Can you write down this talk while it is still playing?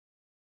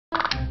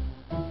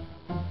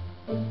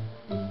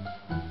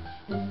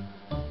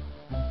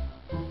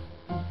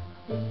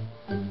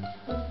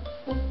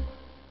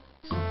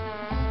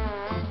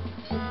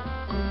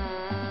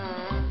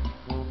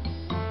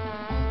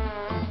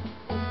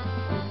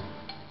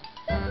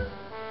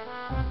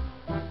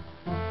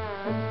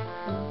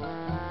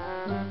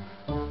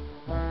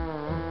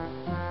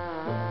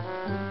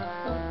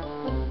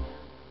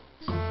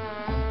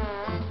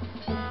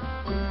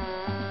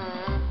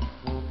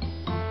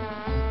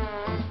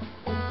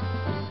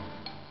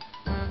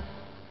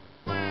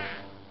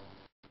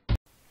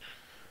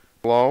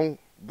Hello,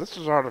 this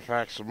is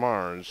Artifacts of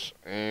Mars,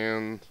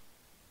 and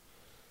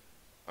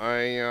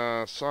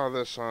I saw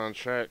this on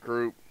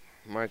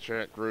my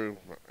chat group,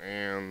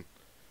 and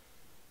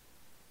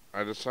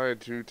I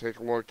decided to take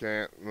a look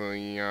at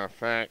the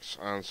facts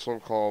on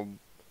so-called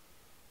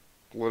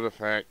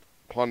Politifact,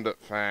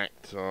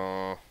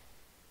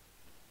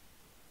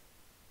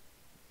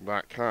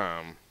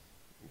 .com.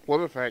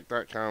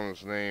 Politifact.com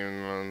is the name,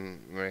 and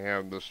they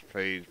have this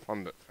page,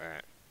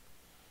 PunditFact.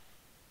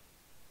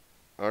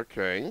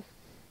 Okay,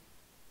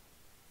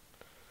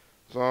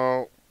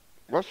 so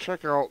let's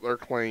check out their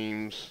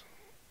claims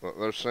that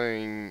they're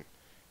saying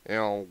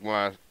Alan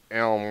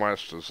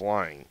West is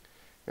lying.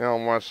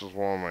 Alan West is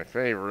one of my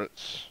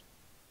favorites.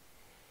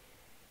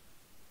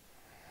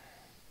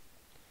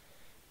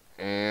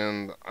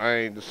 And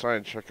I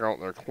decided to check out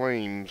their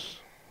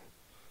claims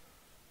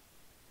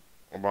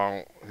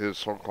about his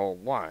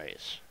so-called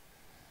lies.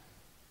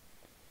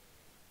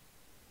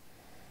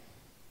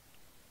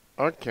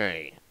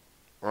 Okay.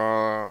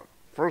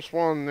 First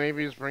one,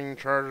 Navy is bringing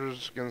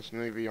charges against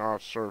Navy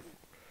officer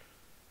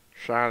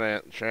shot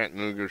at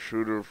Chattanooga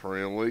shooter for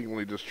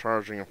illegally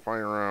discharging a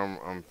firearm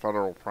on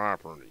federal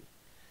property.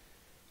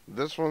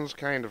 This one's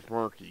kind of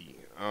murky.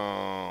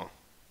 I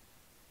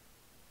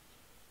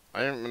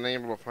haven't been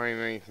able to find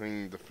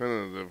anything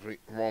definitive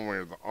one way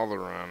or the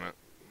other on it,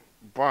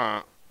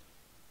 but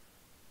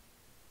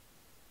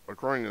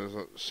according to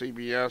the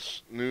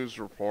CBS News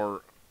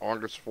report,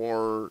 August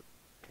 4,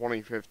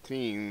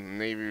 2015, the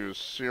Navy was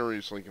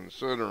seriously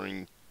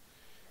considering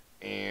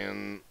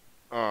and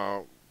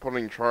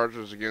putting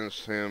charges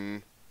against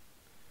him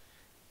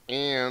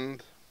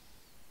and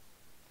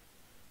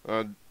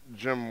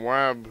Jim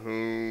Webb,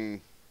 who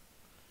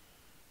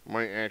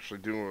might actually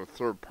do a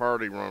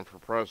third-party run for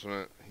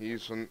president.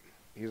 He's a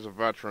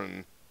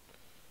veteran.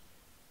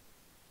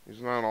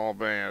 He's not all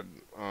bad.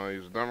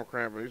 He's a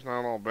Democrat, but he's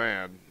not all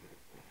bad.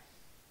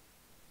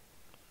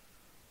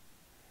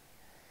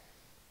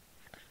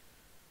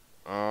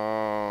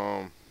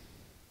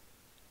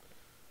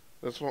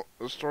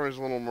 This story's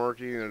a little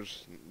murky.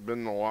 There's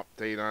been no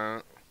update on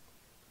it.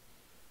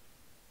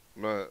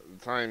 But at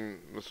the time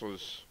this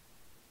was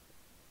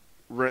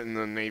written,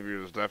 the Navy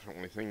was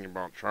definitely thinking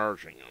about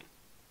charging him.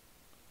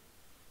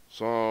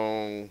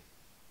 So,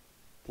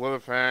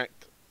 PolitiFact,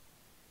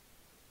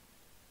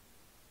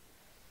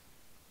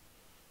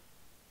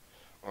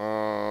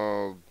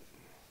 I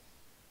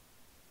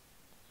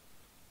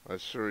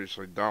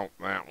seriously doubt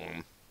that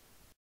one.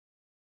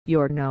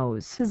 Your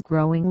nose is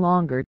growing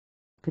longer,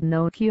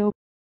 Pinocchio.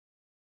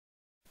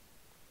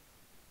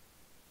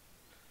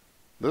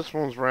 This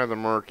one's rather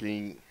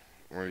murky.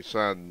 Like I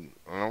said,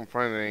 I don't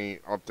find any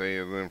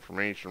updated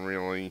information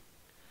really.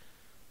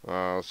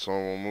 So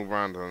we'll move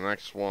on to the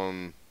next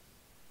one.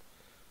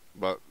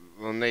 But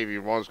the Navy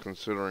was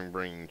considering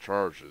bringing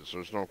charges.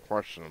 There's no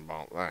question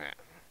about that.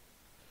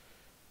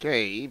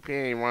 Okay,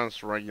 EPA wants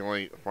to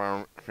regulate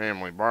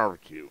family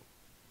barbecue.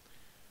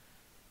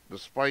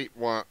 Despite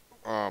what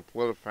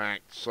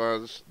PolitiFact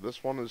says,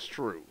 this one is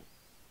true.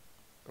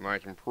 And I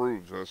can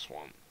prove this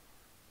one.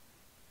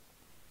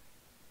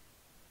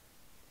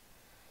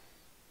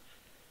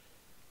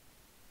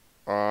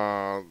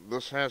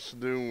 This has to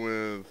do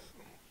with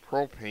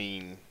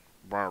propane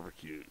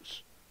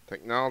barbecues.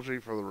 Technology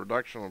for the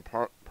reduction of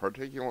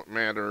particulate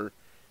matter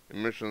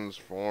emissions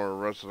for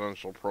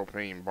residential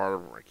propane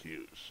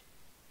barbecues.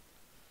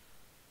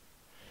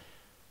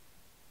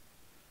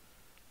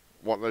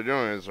 What they're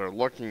doing is they're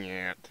looking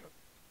at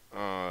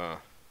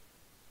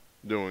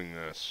doing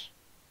this.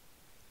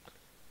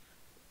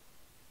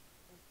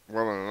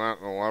 Whether or not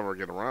they'll ever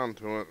get around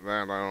to it,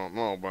 that I don't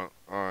know. But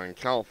in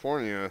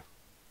California,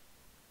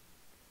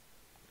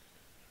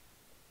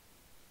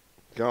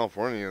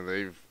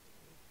 they've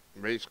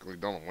basically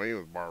done away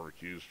with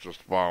barbecues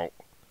just about.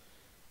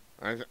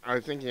 I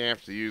think you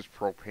have to use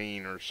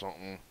propane or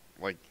something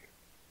like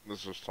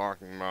this is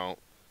talking about.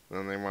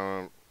 Then they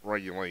want to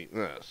regulate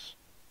this.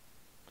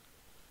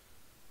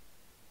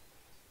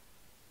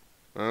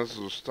 Now this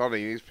is a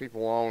study. These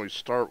people always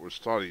start with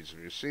studies.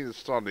 If you see the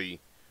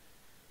study,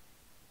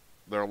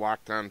 they're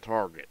locked on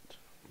target.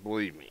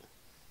 Believe me.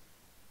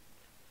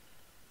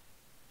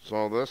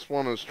 So this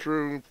one is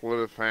true.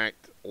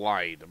 PolitiFact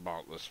lied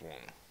about this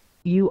one.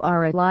 You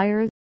are a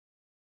liar.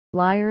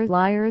 Liar,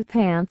 liar,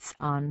 pants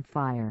on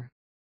fire.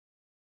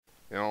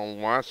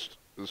 Alan West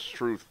is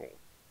truthful.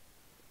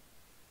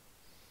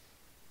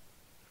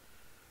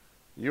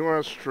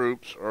 U.S.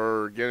 troops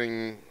are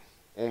getting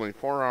only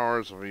 4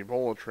 hours of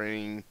Ebola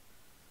training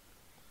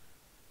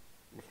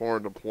before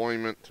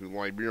deployment to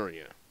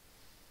Liberia.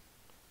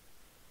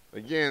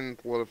 Again,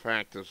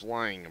 PolitiFact is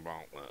lying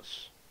about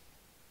this.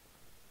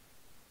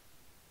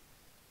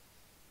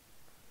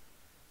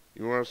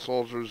 U.S.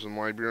 soldiers in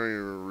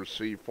Liberia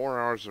receive 4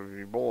 hours of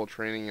Ebola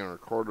training and are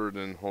quartered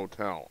in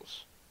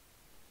hotels.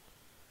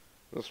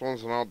 This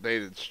one's an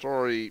outdated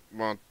story,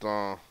 but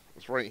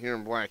it's right here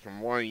in black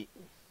and white.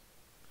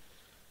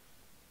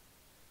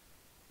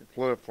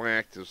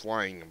 PolitiFact is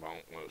lying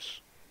about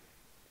this.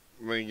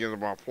 They get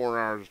about 4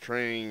 hours of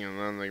training and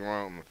then they go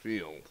out in the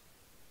field.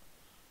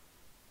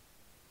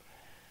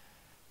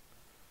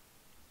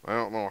 I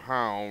don't know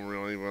how,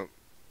 really, but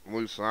at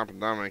least the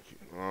epidemic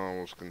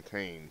was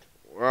contained.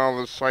 Well,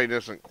 this site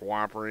isn't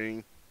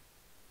cooperating,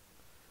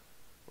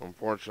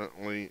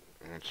 unfortunately.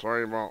 I'm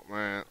sorry about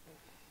that.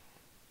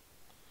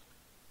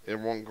 It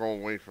won't go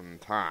away from the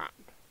top.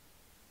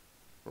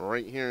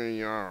 Right here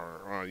you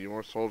are.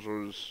 U.S.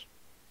 soldiers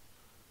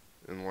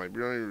in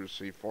Liberia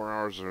receive 4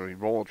 hours of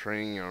Ebola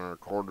training and are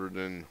recorded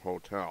in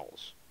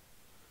hotels.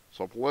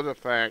 So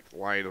Politifact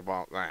lied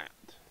about that.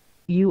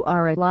 You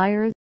are a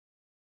liar.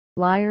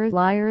 Liar,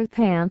 liar,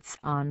 pants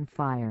on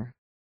fire.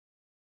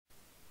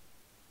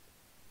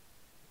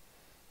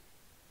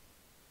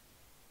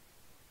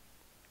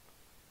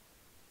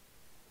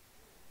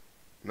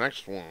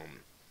 Next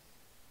one.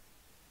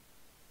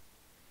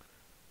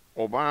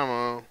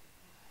 Obama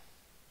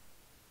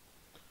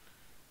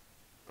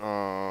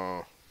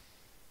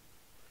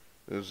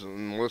is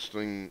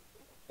enlisting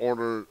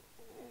Obama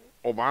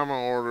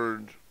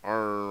ordered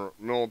our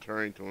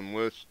military to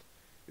enlist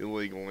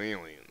illegal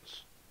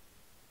aliens.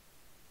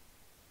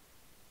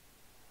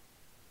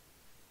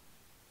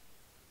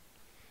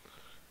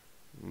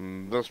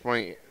 This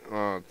might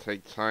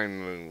take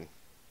time to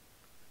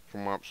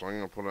come up, so I'm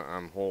going to put it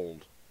on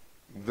hold.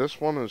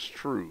 This one is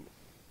true.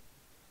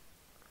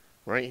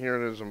 Right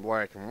here it is in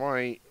black and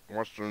white,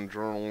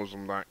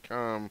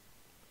 westernjournalism.com.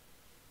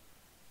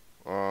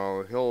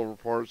 The Hill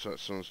reports that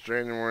since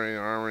January, the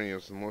Army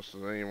has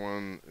enlisted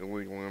anyone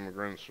illegal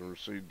immigrants who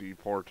received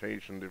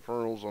deportation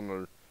deferrals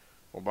under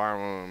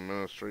Obama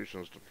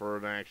administration's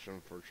Deferred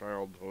Action for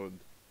Childhood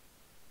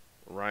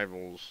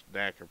Arrivals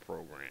DACA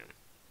program.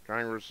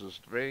 Congress is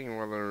debating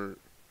whether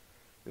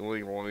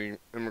illegal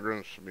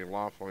immigrants should be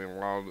lawfully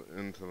allowed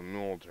into the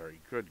military.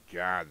 Good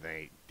God,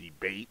 they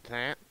debate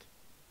that?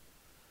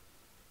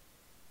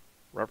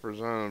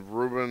 Representative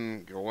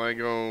Ruben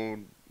Gallego,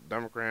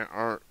 Democrat,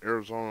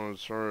 Arizona,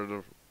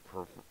 inserted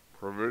a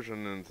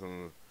provision into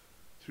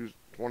the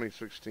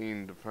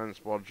 2016 defense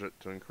budget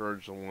to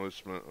encourage the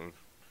enlistment of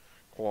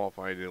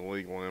qualified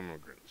illegal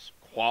immigrants.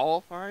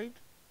 Qualified?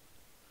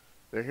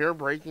 They're here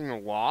breaking the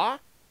law?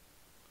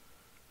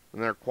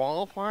 And they're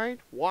qualified?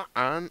 What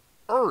on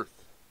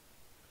earth?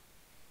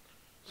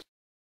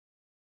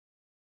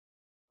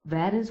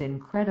 That is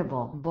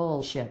incredible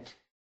bullshit.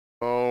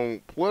 So,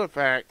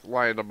 Politifact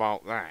lied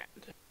about that.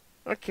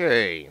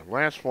 Okay,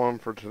 last one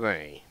for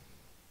today.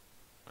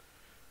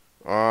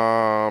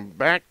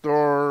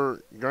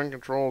 Backdoor gun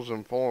controls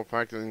in full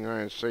effect in the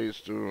United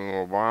States due to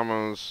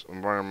Obama's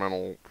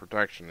Environmental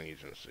Protection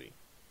Agency.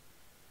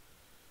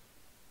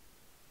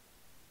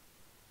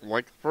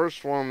 Like the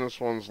first one, this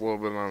one's a little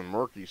bit on the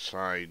murky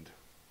side.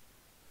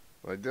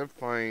 But I did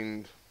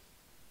find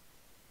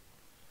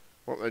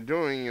what they're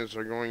doing is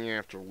they're going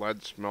after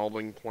lead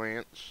smelting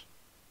plants.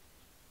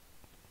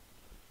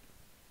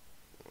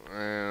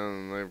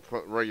 And they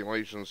put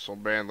regulations so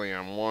badly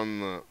on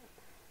one that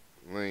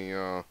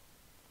they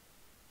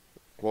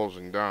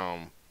closing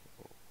down.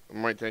 It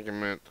might take a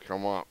minute to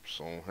come up,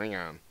 so hang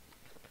on.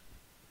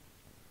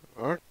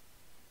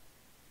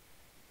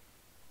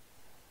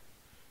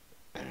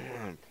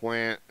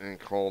 Plant and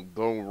called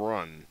Doe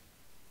Run.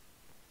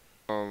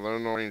 They're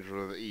no danger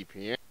to the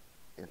EPA.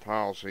 The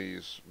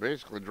policies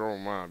basically drove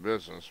them out of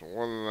business. But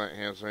whether that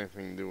has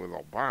anything to do with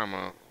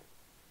Obama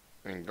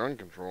and gun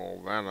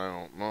control, that I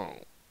don't know.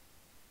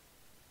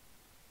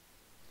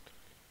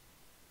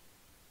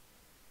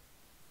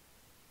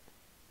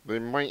 They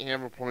might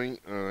have a point,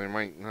 or they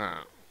might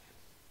not.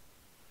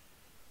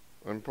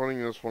 I'm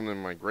putting this one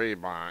in my gray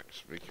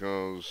box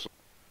because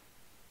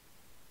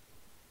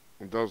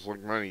it does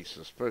look mighty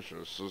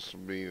suspicious. This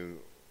would be the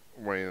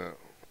way that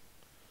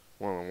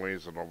one of the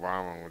ways that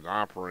Obama would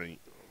operate.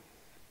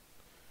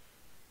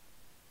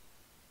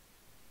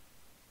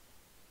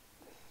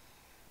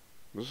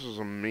 This is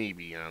a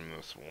maybe on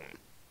this one.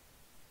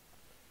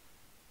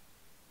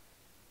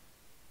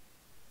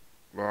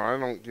 But I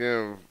don't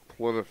give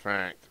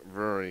Politifact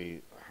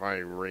very high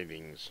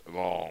ratings at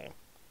all.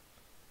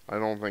 I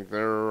don't think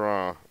they're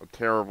a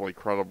terribly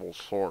credible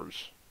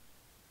source.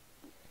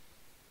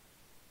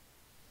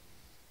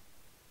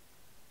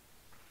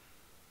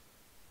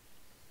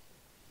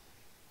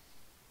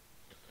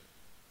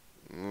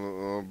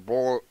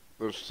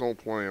 There's still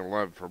plenty of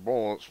lead for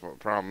bullets, but the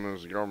problem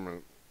is the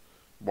government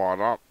bought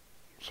up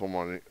so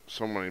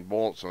many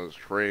bullets that it's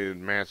created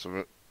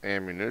massive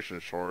ammunition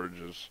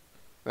shortages.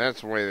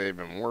 That's the way they've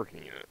been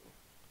working it.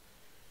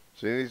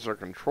 See, these are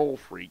control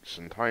freaks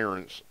and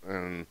tyrants,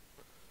 and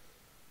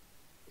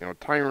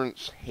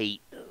tyrants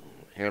hate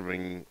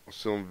having a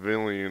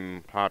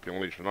civilian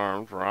population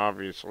armed for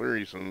obvious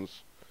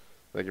reasons.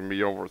 They can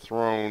be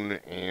overthrown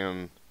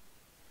and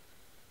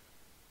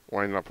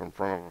wind up in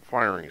front of a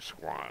firing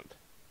squad.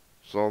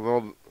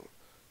 So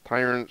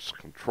tyrants,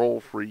 control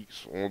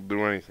freaks will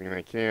do anything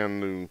they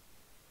can to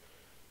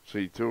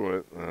see to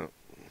it that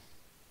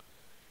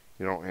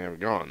you don't have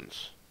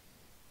guns.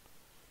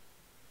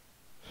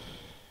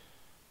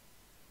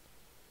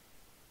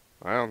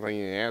 I don't think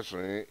he has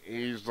to.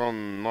 He's done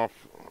enough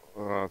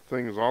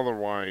things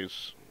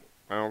otherwise.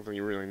 I don't think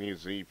he really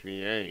needs the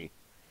EPA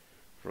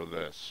for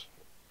this.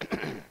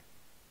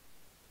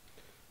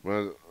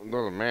 But it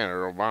doesn't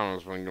matter.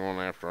 Obama's been going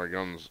after our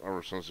guns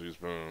ever since he's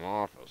been in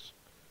office.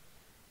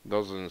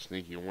 Does it in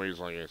sneaky ways,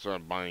 like I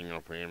said, buying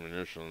up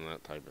ammunition and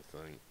that type of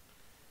thing.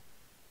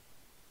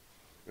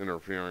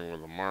 Interfering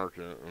with the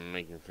market and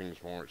making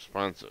things more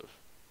expensive.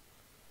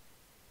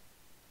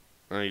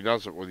 And he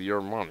does it with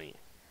your money.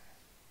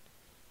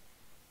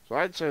 So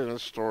I'd say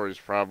this story's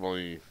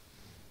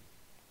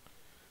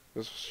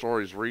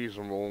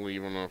reasonable,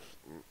 even if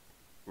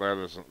that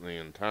isn't the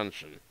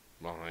intention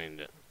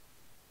behind it.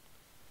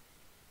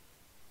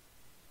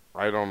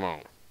 I don't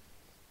know.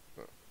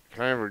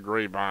 Kind of a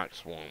gray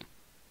box one.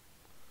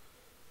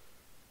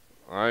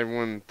 I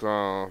wouldn't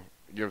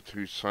give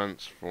 2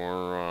 cents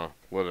for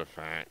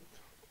Politifact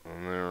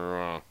and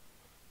their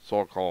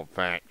so-called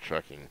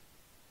fact-checking.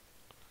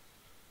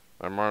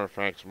 I'm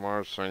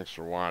Artifactsofmars. Thanks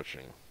for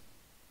watching.